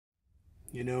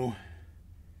You know,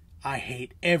 I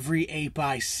hate every ape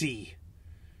I see,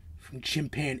 from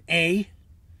chimpan A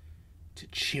to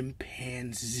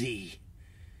chimpanzee.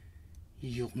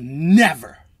 You'll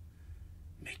never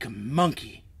make a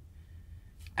monkey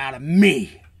out of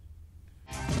me.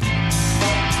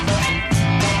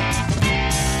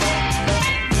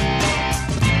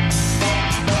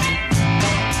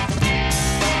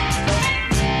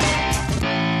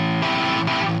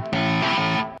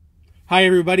 Hi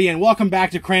everybody, and welcome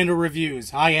back to Crandall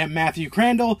Reviews. I am Matthew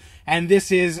Crandall, and this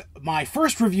is my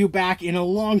first review back in a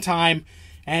long time,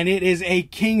 and it is a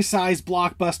king-size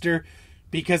blockbuster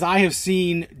because I have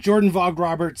seen Jordan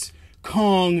Vogt-Roberts'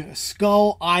 Kong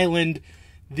Skull Island,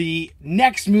 the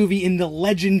next movie in the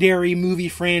legendary movie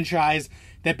franchise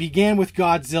that began with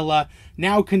Godzilla,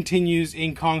 now continues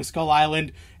in Kong Skull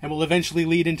Island, and will eventually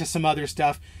lead into some other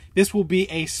stuff. This will be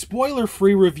a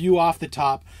spoiler-free review off the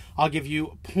top. I'll give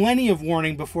you plenty of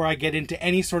warning before I get into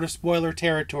any sort of spoiler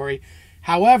territory.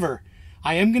 However,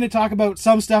 I am going to talk about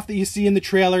some stuff that you see in the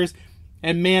trailers.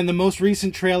 And man, the most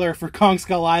recent trailer for Kong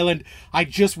Skull Island, I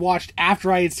just watched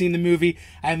after I had seen the movie,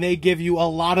 and they give you a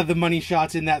lot of the money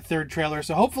shots in that third trailer.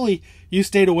 So hopefully you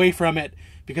stayed away from it,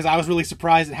 because I was really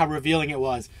surprised at how revealing it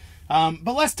was.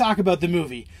 But let's talk about the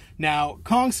movie. Now,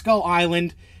 Kong Skull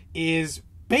Island is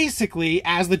basically,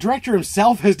 as the director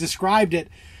himself has described it,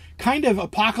 kind of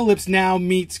Apocalypse Now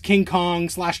meets King Kong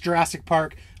 / Jurassic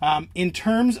Park. In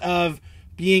terms of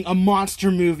being a monster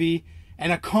movie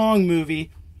and a Kong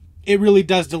movie, it really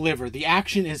does deliver. The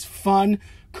action is fun.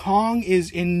 Kong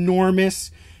is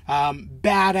enormous,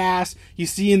 badass. You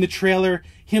see in the trailer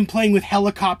him playing with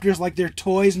helicopters like they're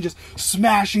toys and just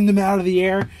smashing them out of the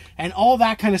air. And all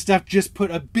that kind of stuff just put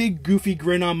a big goofy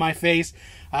grin on my face.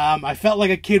 I felt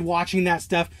like a kid watching that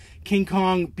stuff. King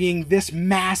Kong being this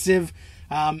massive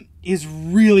is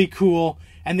really cool,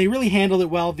 and they really handled it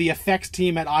well. The effects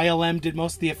team at ILM did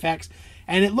most of the effects,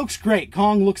 and it looks great.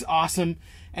 Kong looks awesome,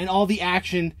 and all the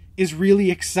action is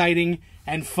really exciting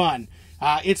and fun.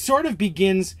 It sort of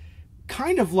begins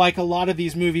kind of like a lot of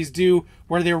these movies do,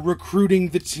 where they're recruiting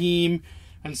the team,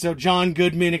 and so John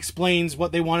Goodman explains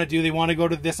what they want to do. They want to go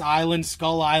to this island,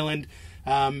 Skull Island.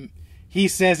 He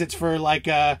says it's for like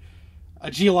a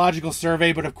geological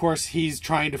survey, but of course he's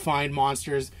trying to find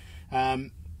monsters.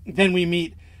 Then we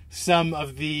meet some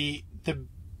of the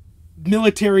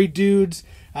military dudes,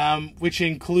 which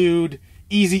include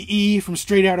Eazy-E from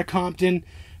Straight Outta Compton,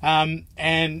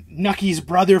 and Nucky's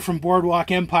brother from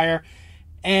Boardwalk Empire.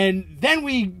 And then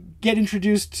we get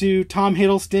introduced to Tom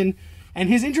Hiddleston, and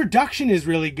his introduction is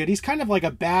really good. He's kind of like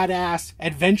a badass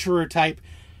adventurer type,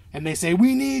 and they say,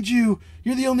 "We need you.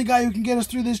 You're the only guy who can get us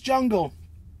through this jungle."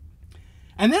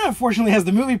 And then, unfortunately, as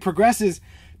the movie progresses,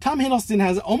 Tom Hiddleston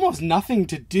has almost nothing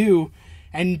to do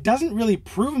and doesn't really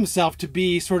prove himself to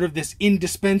be sort of this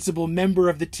indispensable member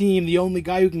of the team, the only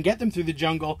guy who can get them through the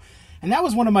jungle. And that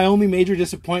was one of my only major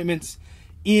disappointments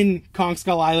in Kong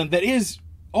Skull Island. That is,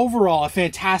 overall, a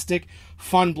fantastic,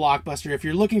 fun blockbuster. If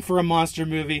you're looking for a monster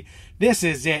movie, this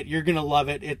is it. You're going to love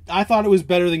it. I thought it was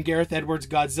better than Gareth Edwards'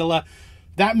 Godzilla.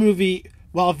 That movie,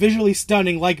 while visually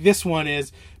stunning like this one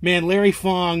is, man, Larry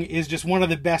Fong is just one of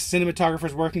the best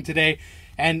cinematographers working today.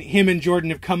 And him and Jordan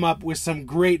have come up with some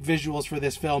great visuals for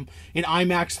this film. In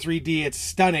IMAX 3D, it's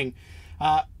stunning.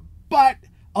 But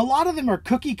a lot of them are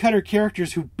cookie-cutter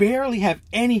characters who barely have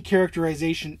any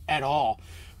characterization at all.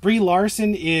 Brie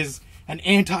Larson is an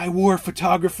anti-war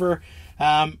photographer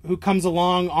who comes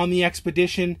along on the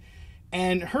expedition.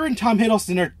 And her and Tom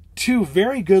Hiddleston are two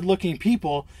very good-looking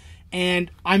people. And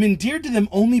I'm endeared to them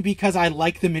only because I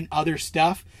like them in other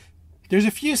stuff. There's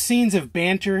a few scenes of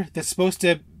banter that's supposed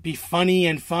to be funny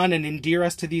and fun and endear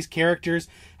us to these characters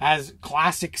as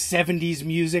classic 70s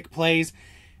music plays.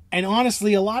 And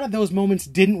honestly, a lot of those moments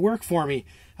didn't work for me.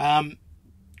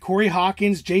 Corey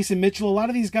Hawkins, Jason Mitchell, a lot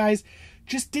of these guys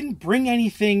just didn't bring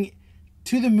anything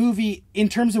to the movie in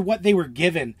terms of what they were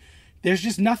given. There's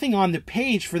just nothing on the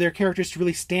page for their characters to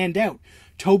really stand out.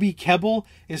 Toby Kebbell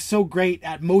is so great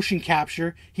at motion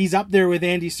capture. He's up there with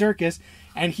Andy Serkis,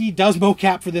 and he does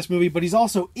mocap for this movie, but he's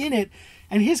also in it.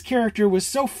 And his character was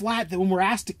so flat that when we're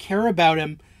asked to care about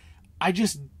him, I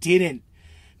just didn't.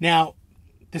 Now,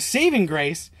 the saving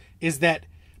grace is that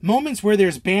moments where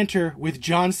there's banter with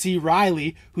John C.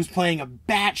 Reilly, who's playing a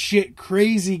batshit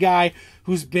crazy guy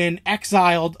who's been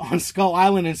exiled on Skull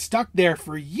Island and stuck there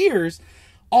for years,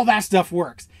 all that stuff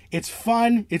works. It's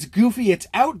fun, it's goofy, it's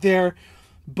out there,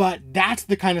 but that's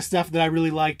the kind of stuff that I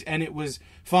really liked, and it was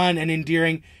fun and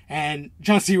endearing, and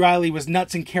John C. Reilly was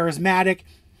nuts and charismatic.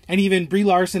 And even Brie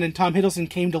Larson and Tom Hiddleston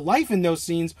came to life in those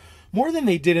scenes more than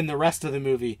they did in the rest of the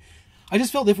movie. I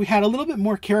just felt if we had a little bit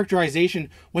more characterization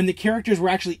when the characters were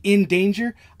actually in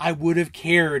danger, I would have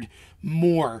cared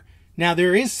more. Now,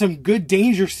 there is some good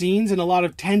danger scenes and a lot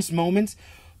of tense moments,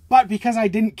 but because I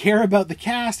didn't care about the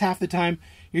cast half the time,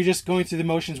 you're just going through the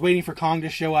motions, waiting for Kong to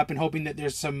show up and hoping that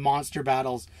there's some monster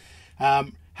battles.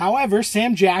 However,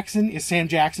 Sam Jackson is Sam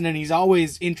Jackson, and he's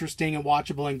always interesting and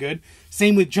watchable and good.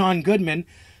 Same with John Goodman.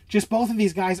 Just both of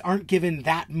these guys aren't given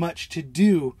that much to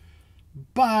do,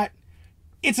 but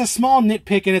it's a small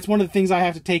nitpick, and it's one of the things I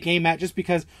have to take aim at just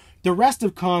because the rest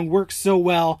of Kong works so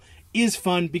well, is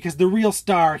fun, because the real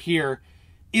star here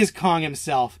is Kong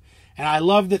himself. And I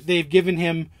love that they've given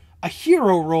him a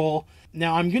hero role.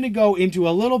 Now, I'm going to go into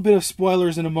a little bit of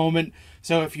spoilers in a moment,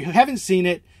 so if you haven't seen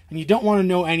it and you don't want to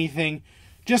know anything,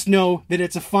 just know that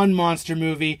it's a fun monster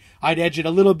movie. I'd edge it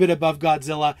a little bit above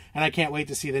Godzilla, and I can't wait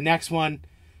to see the next one.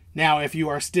 Now, if you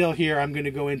are still here, I'm going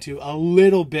to go into a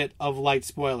little bit of light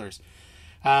spoilers.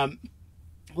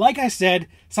 Like I said,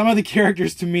 some of the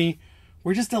characters to me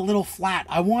were just a little flat.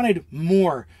 I wanted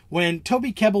more. When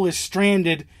Toby Kebbell is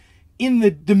stranded in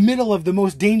the middle of the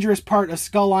most dangerous part of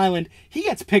Skull Island, he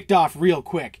gets picked off real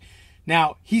quick.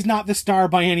 Now, he's not the star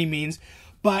by any means,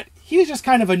 but he was just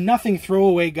kind of a nothing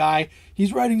throwaway guy.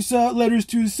 He's writing letters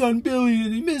to his son Billy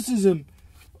and he misses him.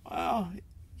 Well,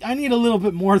 I need a little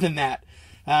bit more than that.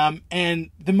 And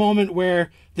the moment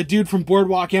where the dude from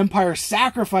Boardwalk Empire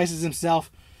sacrifices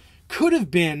himself could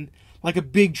have been like a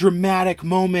big dramatic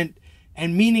moment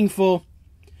and meaningful,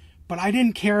 but I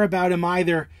didn't care about him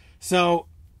either. So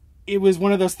it was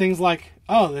one of those things like,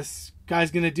 oh, this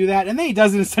guy's going to do that. And then he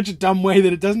does it in such a dumb way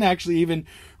that it doesn't actually even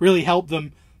really help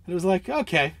them. And it was like,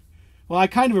 okay, well, I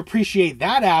kind of appreciate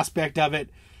that aspect of it,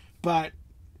 but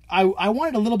I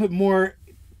wanted a little bit more.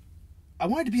 I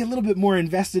wanted to be a little bit more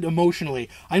invested emotionally.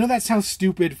 I know that sounds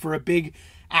stupid for a big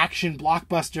action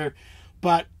blockbuster,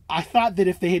 but I thought that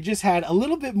if they had just had a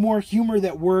little bit more humor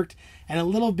that worked and a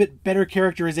little bit better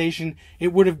characterization,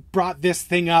 it would have brought this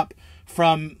thing up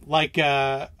from like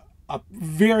a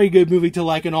very good movie to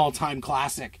like an all-time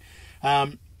classic.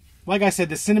 Like I said,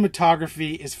 the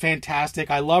cinematography is fantastic.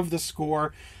 I love the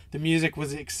score. The music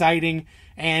was exciting.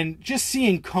 And just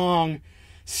seeing Kong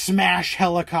smash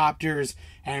helicopters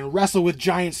and wrestle with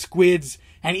giant squids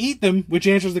and eat them, which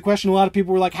answers the question a lot of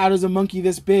people were like, how does a monkey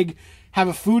this big have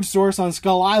a food source on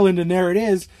Skull Island? And there it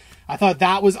is. I thought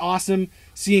that was awesome.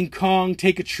 Seeing Kong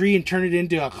take a tree and turn it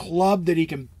into a club that he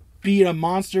can beat a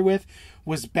monster with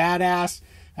was badass.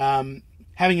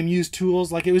 Having him use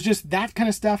tools, like it was just that kind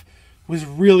of stuff was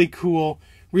really cool,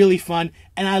 really fun.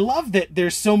 And I love that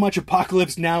there's so much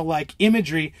Apocalypse Now like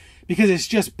imagery because it's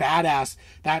just badass.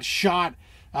 That shot,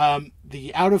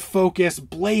 the out of focus,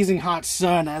 blazing hot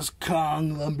sun as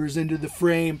Kong lumbers into the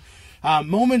frame.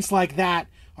 Moments like that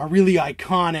are really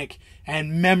iconic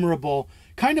and memorable.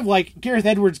 Kind of like Gareth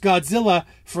Edwards' Godzilla,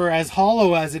 for as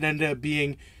hollow as it ended up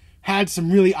being, had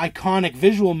some really iconic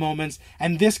visual moments,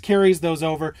 and this carries those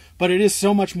over, but it is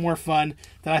so much more fun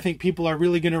that I think people are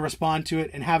really going to respond to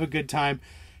it and have a good time.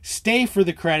 Stay for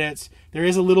the credits. There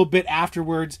is a little bit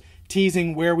afterwards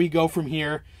teasing where we go from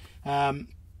here.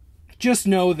 Just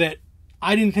know that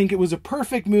I didn't think it was a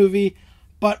perfect movie,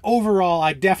 but overall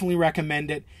I definitely recommend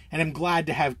it, and I'm glad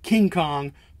to have King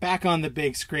Kong back on the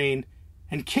big screen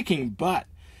and kicking butt.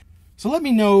 So let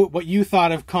me know what you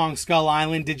thought of Kong Skull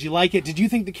Island. Did you like it? Did you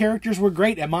think the characters were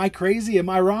great? Am I crazy? Am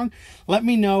I wrong? Let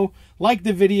me know. Like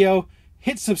the video,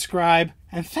 hit subscribe,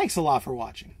 and thanks a lot for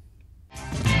watching.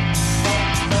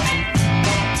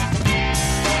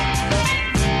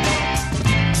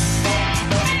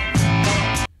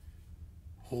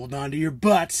 Hold on to your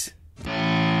butts.